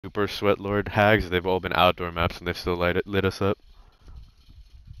Super Sweat Lord hags, they've all been outdoor maps and they've still lit us up.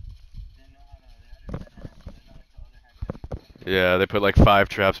 Yeah, they put like 5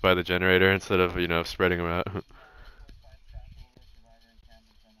 traps by the generator instead of, spreading them out.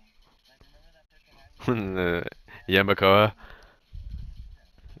 Yamakoa.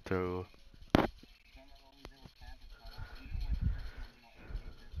 So,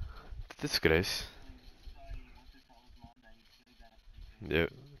 disgrace. Yeah,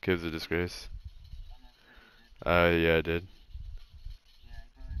 kid's a disgrace. Yeah, I did.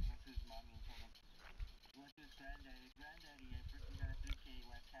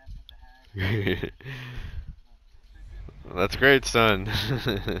 That's great, son.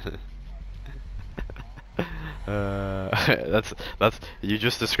 That's you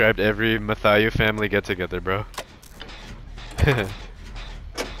just described every Mathayu family get together, bro.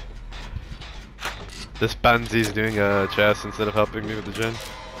 This Banzi's doing a chest instead of helping me with the gen.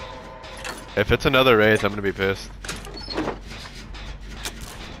 If it's another raid, I'm gonna be pissed.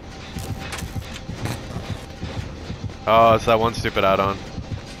 Oh, it's that one stupid add-on.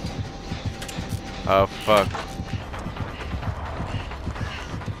 Oh, fuck.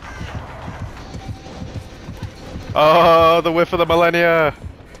 Oh, the whiff of the millennia!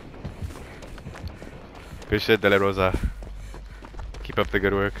 Good shit, De La Rosa. Keep up the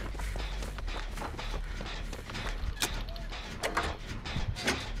good work.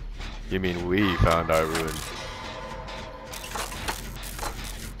 You mean we found our ruin?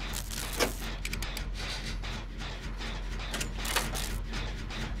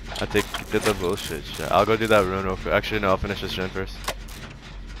 I think you did the bullshit shit. I'll go do that rune real quick. Actually, no, I'll finish this gen first.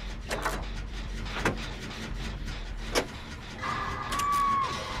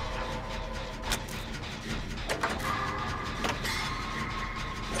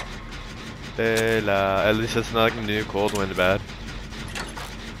 At least it's not like a new cold wind bad.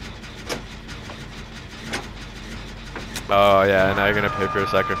 Oh yeah, now you're gonna pay for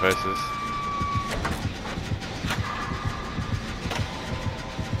sacrifices.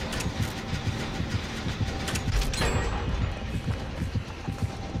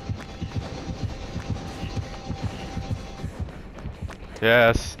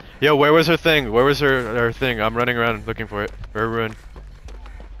 Yes. Yo, where was her thing? Where was her thing? I'm running around looking for it. Her ruin.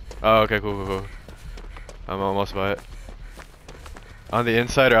 Oh, okay, cool, cool, cool. I'm almost by it. On the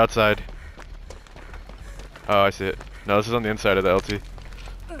inside or outside? Oh, I see it. No, this is on the inside of the LT.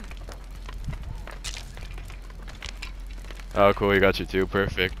 Oh, cool, we got you too.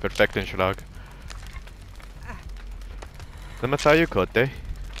 Perfect. Perfect in Shlag. Namatayu kote.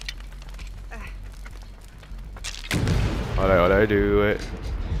 Alright, do it.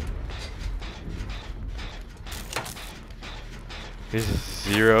 He's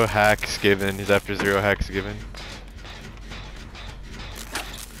 0 hacks given. He's after 0 hacks given.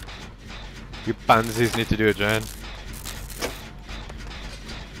 You pansies need to do a gen.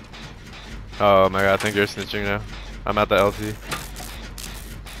 Oh my god, I think you're snitching now. I'm at the LT.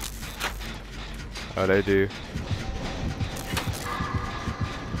 Oh, they do.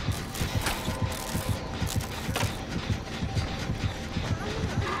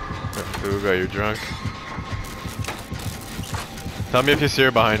 Fuga, you're drunk. Tell me if you see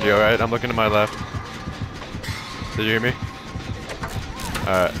her behind you, alright? I'm looking to my left. Did you hear me?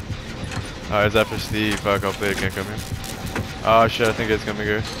 Alright. Alright, is that for Steve? Fuck, hopefully it can't come here. Oh shit, I think it's coming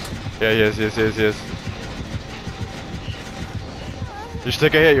here. Yeah, he is. You should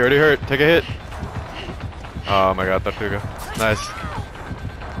take a hit, you already hurt. Take a hit. Oh my god, that Fuga. Nice.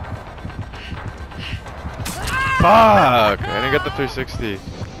 Fuck! I didn't get the 360.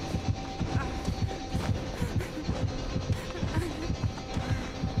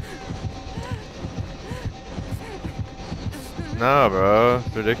 No, bro.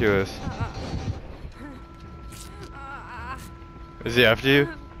 It's ridiculous. Is he after you?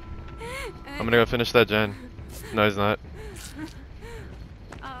 I'm gonna go finish that gen. No, he's not.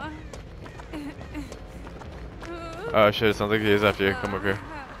 Oh shit, it sounds like he is after you. Come over here.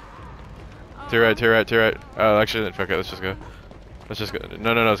 To your right. Oh, actually, fuck it, let's just go.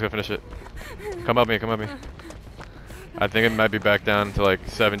 No, let's go finish it. Come help me. I think it might be back down to like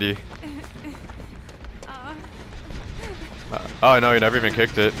 70. Oh no, you never even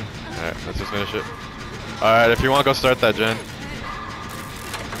kicked it. Alright, let's just finish it. Alright, if you want, go start that gen.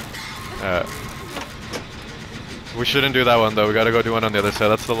 We shouldn't do that one though, we gotta go do one on the other side.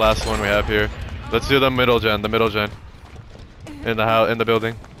 That's the last one we have here. Let's do the middle gen. In the house, in the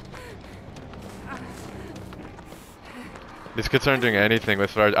building. These kids aren't doing anything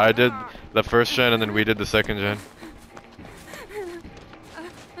with far. I did the first gen and then we did the second gen.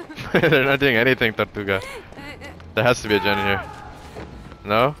 They're not doing anything, Tortuga. There has to be a gen in here.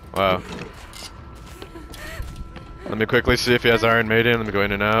 No? Wow. Let me quickly see if he has Iron Maiden. Let me go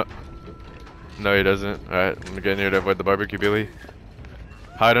in and out. No, he doesn't. Alright, let me get in here to avoid the barbecue Billy.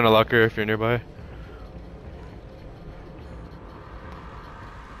 Hide in a locker if you're nearby.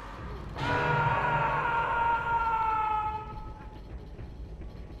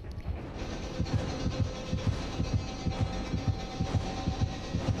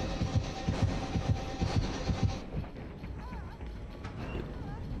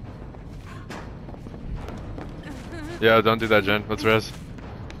 Yeah, don't do that, Jen. Let's res.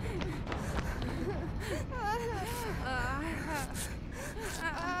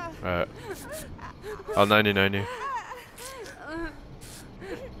 Alright. I'll 99 you.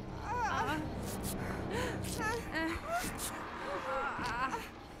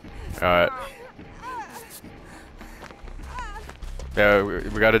 Alright. Yeah,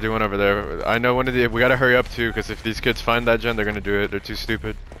 we gotta do one over there. I know one of the. We gotta hurry up too, because if these kids find that gen, they're gonna do it. They're too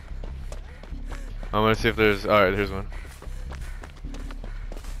stupid. I wanna see if there's. Alright, here's one.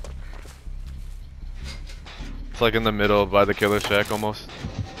 It's like in the middle by the killer shack almost.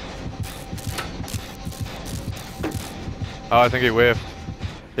 Oh, I think he whiffed.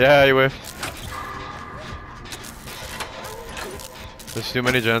 Yeah, he whiffed. There's too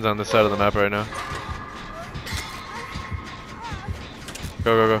many gens on this side of the map right now.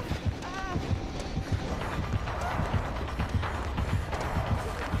 Go, go, go.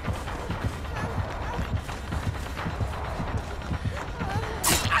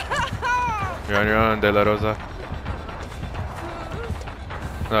 You're on, De La Rosa.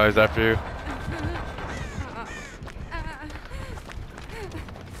 No, he's after you.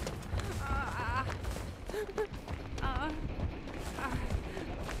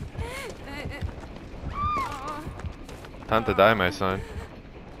 Time to die, my son.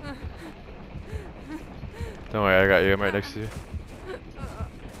 Don't worry, I got you. I'm right next to you.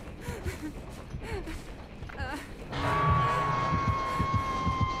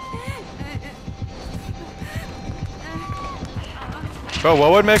 Bro,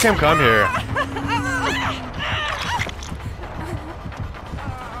 what would make him come here?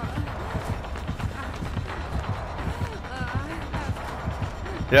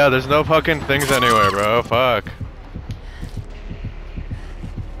 Yeah, there's no fucking things anywhere, bro. Fuck.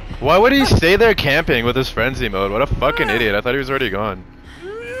 Why would he stay there camping with his frenzy mode? What a fucking idiot. I thought he was already gone.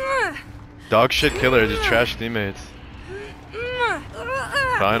 Dog shit killer, just trash teammates.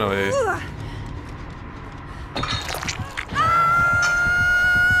 Finally.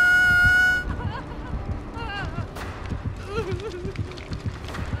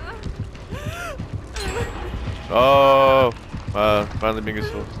 Oh, finally being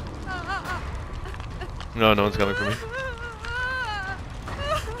useful. No, no one's coming for me.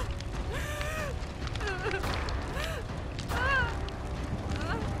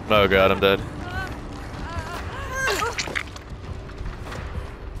 Oh god, I'm dead.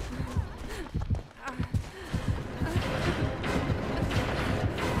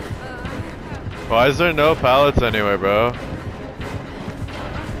 Why is there no pallets anywhere, bro?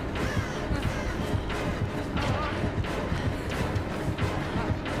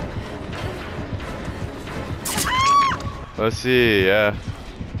 Let's see, yeah.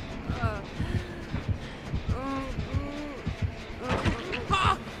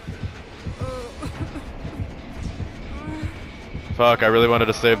 Fuck, I really wanted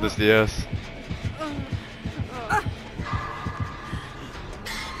to save this DS.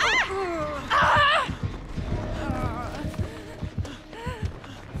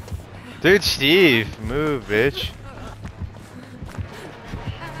 Dude, Steve, move, bitch.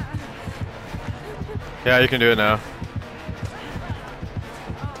 Yeah, you can do it now.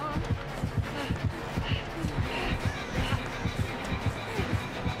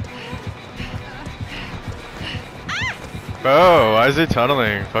 Bro, why is he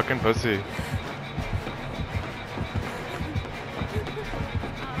tunneling? Fucking pussy.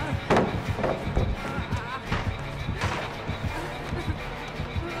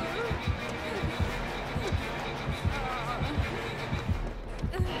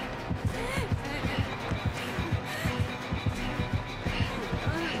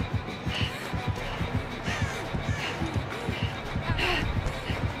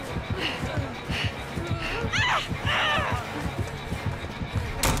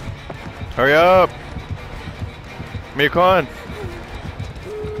 Hurry up! Mikon!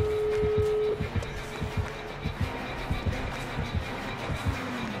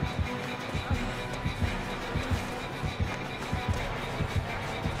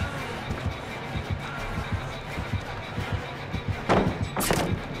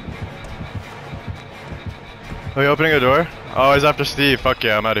 Are you opening a door? Oh, he's after Steve. Fuck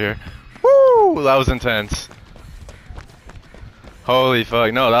yeah, I'm out of here. Woo! That was intense. Holy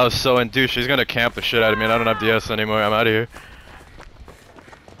fuck. No, that was so induced. She's gonna camp the shit out of me and I don't have DS anymore. I'm out of here.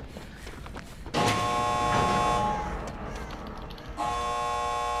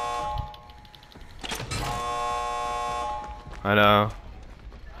 I know.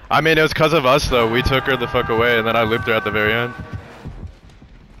 I mean, it was because of us though. We took her the fuck away and then I looped her at the very end.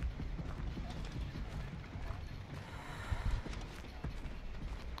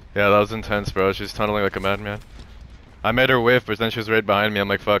 Yeah, that was intense, bro. She's tunneling like a madman. I made her whiff, but then she was right behind me. I'm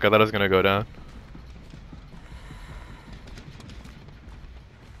like, fuck, I thought I was gonna go down.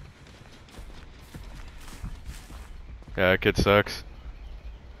 Yeah, that kid sucks.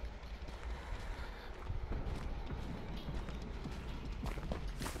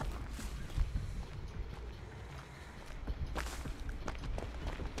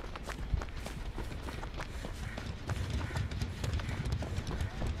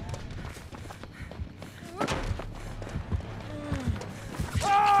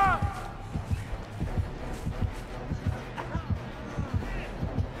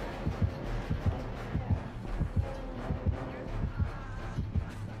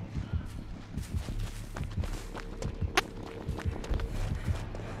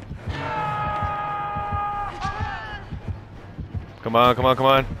 Come on, come on, come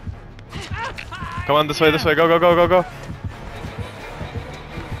on. Come on, this way, go, go, go, go, go.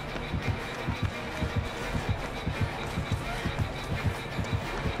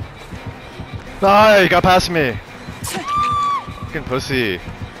 Ah, you got past me. Fucking pussy.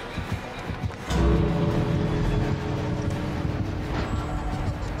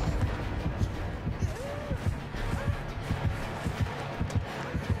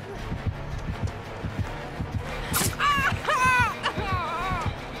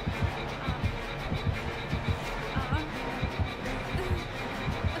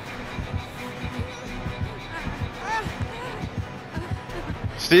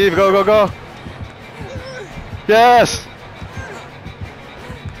 Steve, go, go, go. Yes.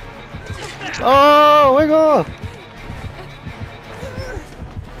 Oh, wiggle.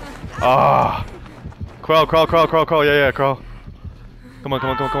 Ah. Crawl, crawl, crawl, crawl, crawl. Yeah, yeah, crawl. Come on, come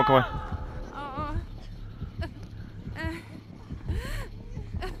on, come on, come on, come on.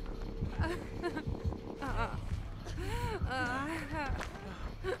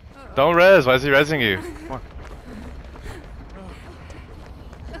 Don't res. Why is he resing you? Come on.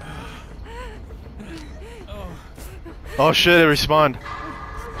 Oh shit, it respawned.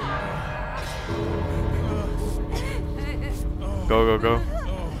 Go, go, go.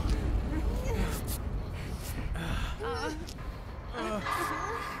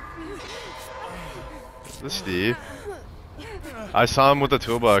 This is Steve. I saw him with the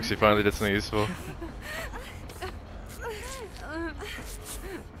toolbox, he finally did something useful.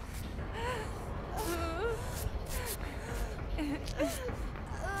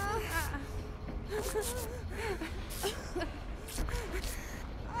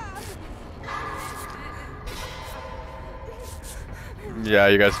 Yeah,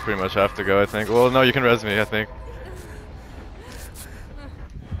 you guys pretty much have to go, I think. Well, no, you can res me, I think.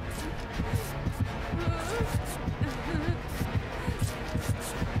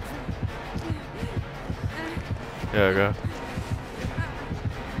 Yeah, go.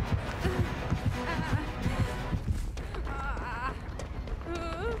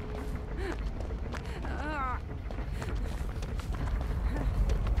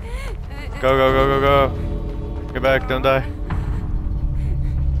 Go, go, go, go, go. Get back, don't die.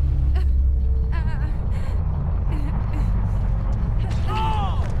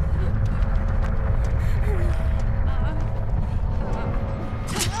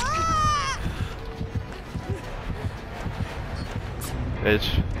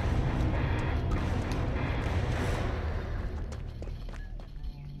 Bitch.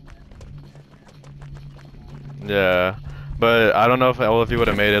 Yeah, but I don't know if all of you would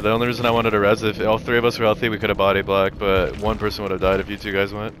have made it. The only reason I wanted to res if all three of us were healthy, we could have body blocked, but one person would have died if you two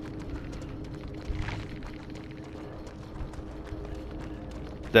guys went.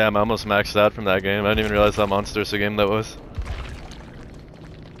 Damn, I almost maxed out from that game. I didn't even realize how monstrous a game that was.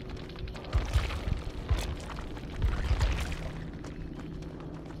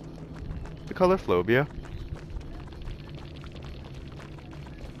 The color Phobia.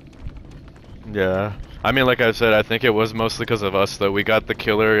 Yeah. I mean, like I said, I think it was mostly because of us, though. We got the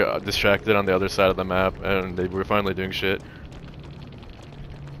killer distracted on the other side of the map, and they were finally doing shit.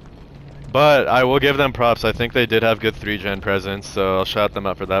 But I will give them props. I think they did have good 3-gen presence, so I'll shout them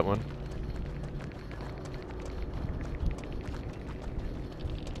out for that one.